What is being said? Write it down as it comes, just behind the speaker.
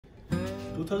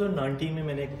2019 में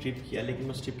मैंने एक ट्रिप किया, लेकिन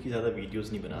उस ट्रिप की ज़्यादा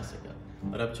वीडियोस नहीं बना सका।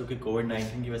 और अब चूँकि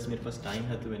कोविड-19 की वजह से मेरे पास टाइम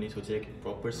है, तो मैंने सोचा कि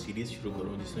प्रॉपर सीरीज़ शुरू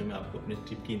करूँ जिसमें मैं आपको अपने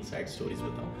ट्रिप की इनसाइड स्टोरीज़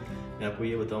बताऊँ। मैं आपको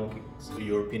ये बताऊँ कि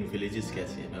यूरोपियन विलेजेस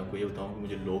कैसे हैं, मैं आपको ये बताऊँ कि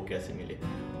मुझे लोग कैसे मिले,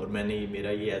 और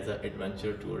मेरा ये एज अ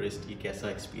एडवेंचर टूरिस्ट ये कैसा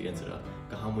एक्सपीरियंस रहा,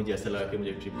 कहाँ मुझे ऐसा लगा कि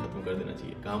मुझे ट्रिप खत्म कर देना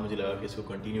चाहिए, कहाँ मुझे लगा कि इसको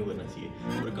कंटिन्यू करना चाहिए,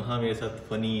 और कहाँ मेरे साथ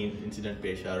फ़नी इंसिडेंट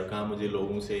पेश आया, और कहाँ मुझे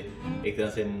लोगों से एक तरह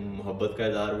से मोहब्बत का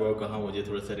इज़हार हुआ, और कहाँ मुझे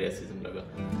थोड़ा सा रेसिज्म लगा।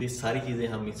 तो ये सारी चीज़ें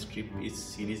हम इस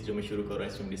सीरीज़ जो मैं शुरू कर रहा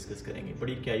हूँ इसमें डिस्कस करेंगे।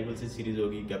 बड़ी कैजुअल सी सीरीज़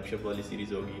होगी, गपशप वाली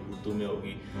सीरीज़ होगी, उर्दू में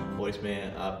होगी, और इसमें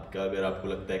अगर आपको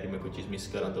लगता है कि मैं कुछ चीज़ मिस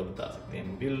कर रहा हूँ तो बता सकते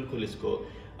हैं। बिल्कुल इसको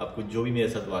आपको जो भी मेरे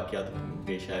साथ वाक़यात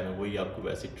पेश आए मैं वही आपको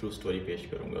वैसे ट्रू स्टोरी पेश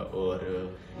करूँगा, और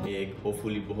एक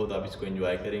होपफुली बहुत आप इसको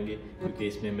एंजॉय करेंगे, क्योंकि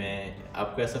इसमें मैं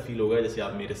आपको ऐसा फील होगा जैसे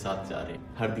आप मेरे साथ जा रहे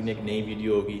हैं। हर दिन एक नई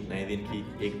वीडियो होगी, नए दिन की।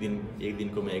 एक दिन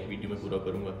को मैं एक वीडियो में पूरा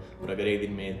करूँगा, और अगर एक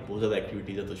दिन में बहुत ज़्यादा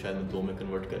एक्टिविटीज़ है तो शायद मैं 2 में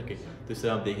कन्वर्ट करके, तो इस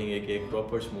तरह आप देखेंगे कि एक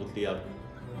प्रॉपर स्मूथली आप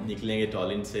निकलेंगे।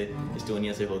 टॉलिन से,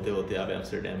 एस्टोनिया से होते होते आप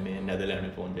एम्स्टर्डम में, नेदरलैंड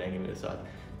में पहुंच जाएंगे मेरे साथ।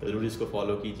 तो ज़रूर इसको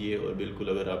फॉलो कीजिए, और बिल्कुल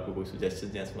अगर आपको कोई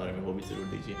सजेशन है इस बारे में वो भी ज़रूर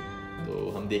दीजिए। तो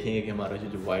हम देखेंगे कि हमारा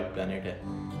जो वाइल्ड प्लैनेट है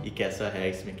ये कैसा है,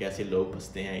 इसमें कैसे लोग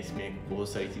बसते हैं, इसमें बहुत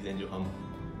सारी चीज़ें जो हम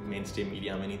मेन स्ट्रीम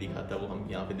मीडिया में नहीं दिखाता वो हम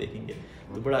यहाँ पे देखेंगे।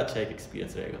 तो बड़ा अच्छा एक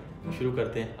एक्सपीरियंस रहेगा। शुरू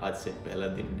करते हैं आज से। पहला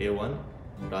दिन डे 1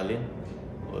 टालिन,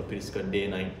 और फिर इसका डे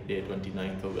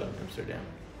 29 होगा एम्स्टर्डम।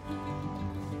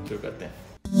 शुरू करते हैं।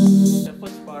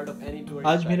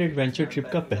 आज मेरे एडवेंचर ट्रिप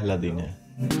का पहला दिन है।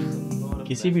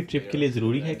 किसी भी ट्रिप के लिए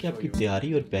ज़रूरी है कि आपकी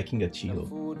तैयारी और पैकिंग अच्छी हो,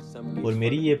 और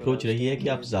मेरी ये अप्रोच रही है कि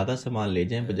आप ज़्यादा सामान ले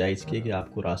जाएं बजाय इसके कि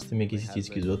आपको रास्ते में किसी चीज़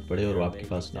की ज़रूरत पड़े और वो आपके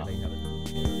पास ना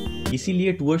हो।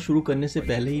 इसीलिए टूर शुरू करने से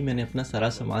पहले ही मैंने अपना सारा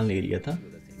सामान ले लिया था,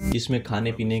 जिसमें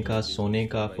खाने पीने का, सोने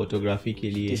का, फोटोग्राफी के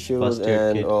लिए फर्स्ट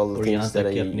एड किट, और यहाँ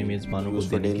तक कि अपने मेज़बानों को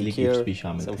देने के लिए गिफ्ट्स भी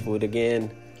शामिल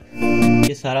थे।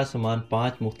 ये सारा सामान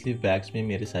 5 मुख्तलिफ बैग्स में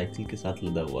मेरे साइकिल के साथ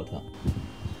लदा हुआ था।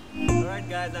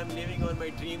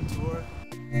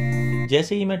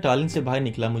 जैसे ही मैं टालिन से बाहर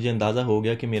निकला मुझे अंदाज़ा हो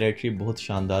गया कि मेरा ट्रिप बहुत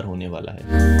शानदार होने वाला है।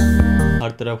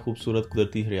 हर तरफ खूबसूरत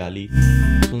कुदरती हरियाली,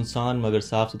 सुनसान मगर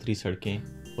साफ़ सुथरी सड़कें,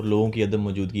 और लोगों की अदम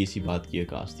मौजूदगी इसी बात की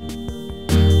आकाश थी।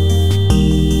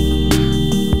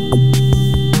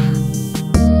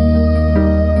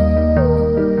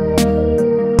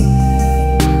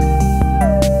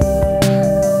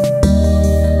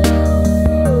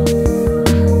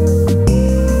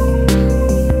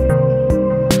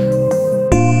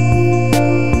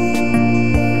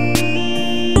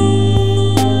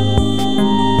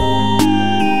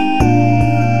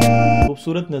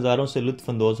 खूबसूरत नज़ारों से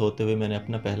लुत्फ़अंदोज़ होते हुए मैंने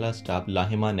अपना पहला स्टॉप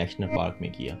लाहिमा नेशनल पार्क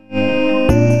में किया।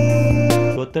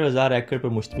 74,000 एकड़ पर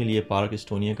मुश्तमिल ये पार्क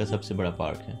एस्टोनिया का सबसे बड़ा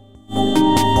पार्क है।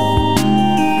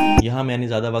 यहाँ मैंने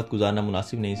ज़्यादा वक्त गुजारना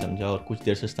मुनासिब नहीं समझा, और कुछ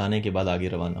देर सस्ताने के बाद आगे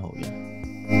रवाना हो गया।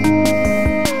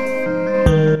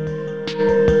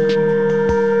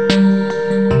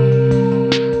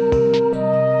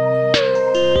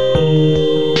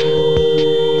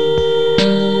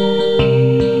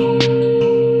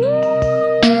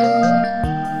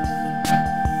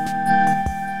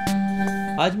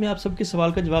 आज मैं आप सबके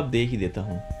सवाल का जवाब दे ही देता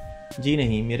हूँ। जी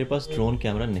नहीं, मेरे पास ड्रोन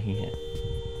कैमरा नहीं है।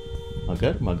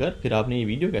 मगर फिर आपने ये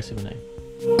वीडियो कैसे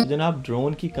बनाई? जनाब,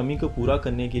 ड्रोन की कमी को पूरा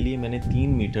करने के लिए मैंने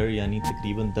 3 मीटर यानी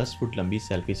तकरीबन 10 फुट लंबी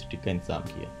सेल्फी स्टिक का इंतजाम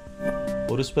किया,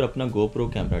 और उस पर अपना गोप्रो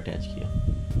कैमरा अटैच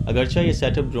किया। अगरचा ये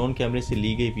सेटअप ड्रोन कैमरे से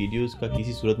ली गई वीडियोज़ का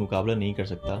किसी सूरत मुकाबला नहीं कर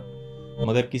सकता,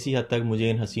 मगर किसी हद तक मुझे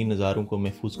इन हसीन नज़ारों को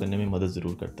महफूज करने में मदद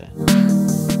ज़रूर करता है।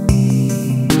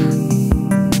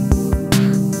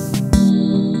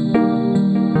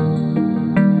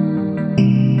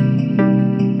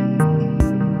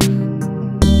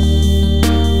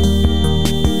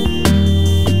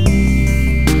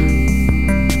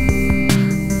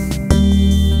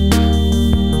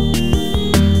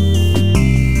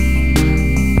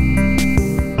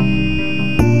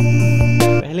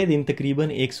 दिन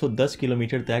तकरीबन 110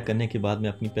 किलोमीटर तय करने के बाद मैं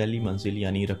अपनी पहली मंजिल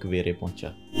यानी रकवेरे पहुंचा।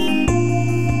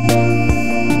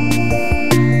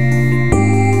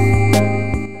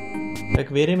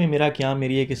 रकवेरे में मेरा क़याम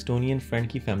मेरी एक एस्टोनियन फ्रेंड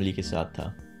की फैमिली के साथ था।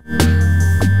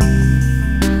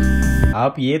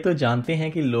 आप ये तो जानते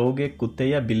हैं कि लोग एक कुत्ते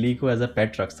या बिल्ली को एज अ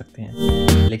पेट रख सकते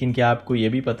हैं, लेकिन क्या आपको ये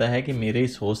भी पता है कि मेरे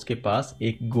इस होस्ट के पास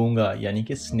एक गूंगा यानी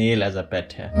कि स्नेल एज अ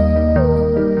पेट है।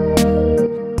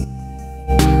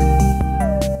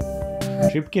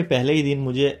 ट्रिप के पहले ही दिन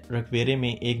मुझे रकवेरे में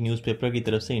एक न्यूज़पेपर की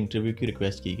तरफ से इंटरव्यू की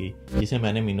रिक्वेस्ट की गई, जिसे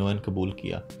मैंने मिनोअन कबूल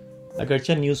किया।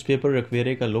 अगरचा न्यूज़पेपर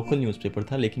रकवेरे का लोकल न्यूज़पेपर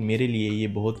था, लेकिन मेरे लिए ये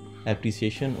बहुत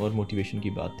एप्रिसिएशन और मोटिवेशन की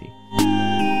बात थी।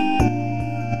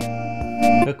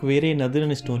 रकवेरे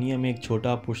नदरन एस्टोनिया में एक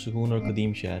छोटा पुरसकून और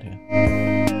कदीम शहर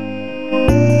है।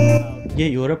 ये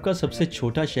यूरोप का सबसे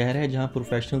छोटा शहर है जहाँ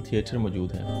प्रोफेशनल थिएटर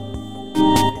मौजूद है।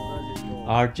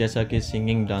 आर्ट जैसा कि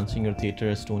सिंगिंग, डांसिंग और थिएटर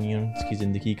एस्टोनियंस की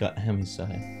ज़िंदगी का अहम हिस्सा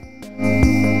है।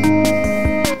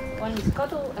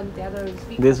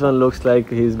 This one looks like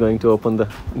he's going to open the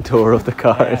door of the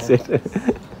car and sit.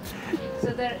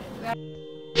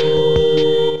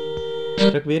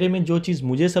 रकवेरे में जो चीज़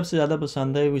मुझे सबसे ज़्यादा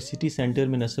पसंद है वो सिटी सेंटर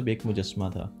में नस्ब एक मुजस्मा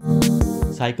था।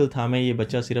 साइकिल थामे ये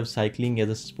बच्चा सिर्फ साइकिलिंग एज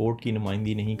अ स्पोर्ट की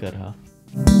नुमाइंदगी नहीं कर रहा,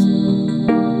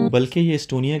 बल्कि ये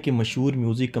एस्टोनिया के मशहूर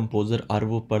म्यूज़िक कंपोज़र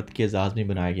यूरोप के एजाज़ में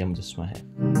बनाया गया मुजस्मा है।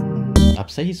 आप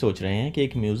सही सोच रहे हैं कि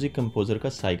एक म्यूज़िक कंपोज़र का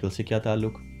साइकिल से क्या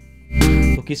ताल्लुक़।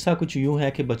 तो किस्सा कुछ यूँ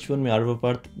है कि बचपन में यूरोप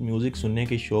म्यूज़िक सुनने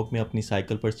के शौक़ में अपनी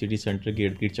साइकिल पर सिटी सेंटर के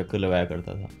इर्द गिर्द चक्कर लगाया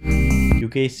करता था,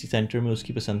 क्योंकि इस सेंटर में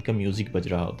उसकी पसंद का म्यूज़िक बज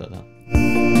रहा होता था।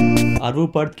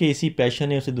 यूरोप के इसी पैशन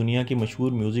ने उसे दुनिया के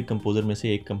मशहूर म्यूज़िक कंपोज़र में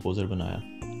से एक कंपोज़र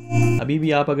बनाया। अभी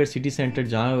भी आप अगर सिटी सेंटर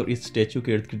जाएं और इस स्टैचू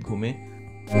के इर्द गिर्द घूमें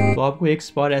तो आपको एक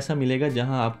स्पॉट ऐसा मिलेगा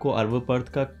जहां आपको यूरोप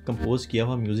का कंपोज किया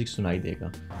हुआ म्यूजिक सुनाई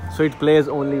देगा। So it plays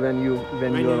only when you are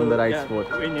on the right spot.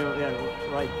 When you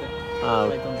right there,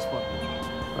 right on the spot.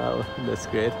 Wow, that's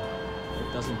great. It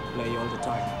doesn't play all the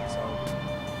time, so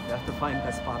you have to find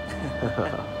that spot.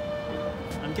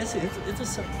 I'm guessing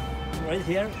it's right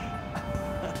here.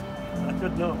 I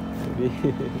don't know.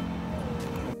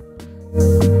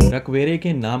 रकवेरे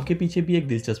के नाम के पीछे भी एक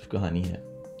दिलचस्प कहानी है।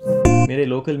 मेरे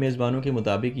लोकल मेज़बानों के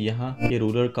मुताबिक यहाँ के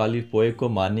रूलर कालीपोएग को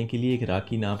मारने के लिए एक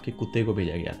राकी नाम के कुत्ते को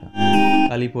भेजा गया था।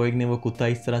 कालीपोएग ने वो कुत्ता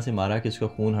इस तरह से मारा कि उसका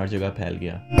खून हर जगह फैल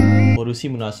गया और उसी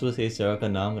मुनासिबत से इस जगह का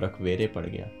नाम रकवेरे पड़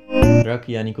गया। रक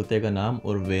यानी कुत्ते का नाम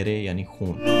और वेरे यानी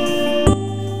खून।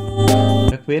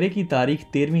 रकवेरे की तारीख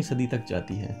 13वीं सदी तक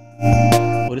जाती है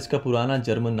और इसका पुराना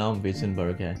जर्मन नाम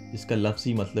वेजनबर्ग है, जिसका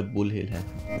लफ्ज़ी मतलब बुल हिल है।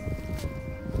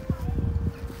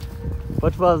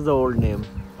 What was the old name?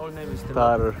 Old name is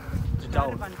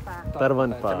Tarvanpa. The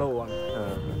low one.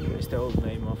 It's the old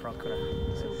name of Rakvere.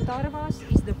 So Tarvas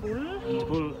is the bull. The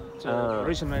bull. So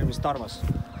original name is Tarvas.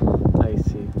 I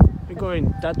see. We're going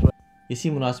that way. इसी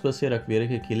मुनासबत से रकवेरे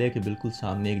के किले के बिल्कुल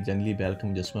सामने एक जंगली बैल का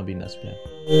मुजस्मा भी नस्ब है।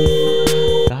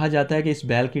 कहा जाता है कि इस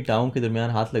बैल की टांगों के दरमियान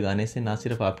हाथ लगाने से ना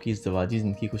सिर्फ आपकी इज़्दिवाजी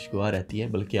ज़िंदगी खुशगवार रहती है,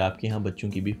 बल्कि आपके यहाँ बच्चों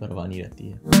की भी परवानी रहती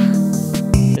है।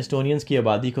 एस्टोनियंस की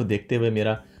आबादी को देखते हुए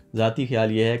मेरा ज़ाती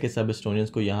ख्याल यह है कि सब एस्टोनियंस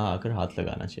को यहाँ आकर हाथ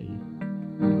लगाना चाहिए।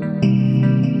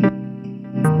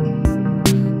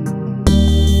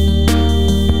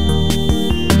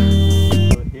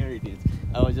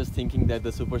 I was just thinking that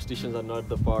the superstitions are not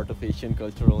the part of Asian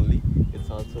culture only. It's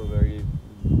also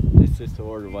it's a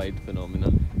worldwide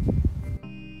phenomenon.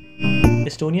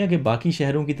 Estonia के बाकी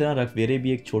शहरों की तरह रकवेरे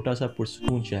भी एक छोटा सा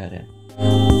पुरसुकून शहर है।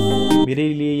 मेरे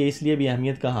लिए ये इसलिए भी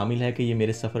अहमियत का हामिल है कि ये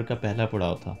मेरे सफ़र का पहला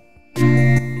पड़ाव था।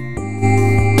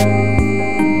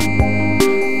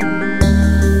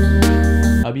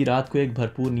 अभी रात को एक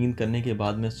भरपूर नींद करने के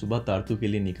बाद मैं सुबह तारतू के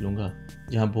लिए निकलूंगा,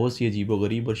 जहां बहुत सी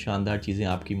अजीबोगरीब और शानदार चीज़ें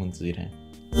आपकी मुंतज़िर हैं।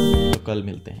 तो कल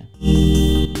मिलते हैं।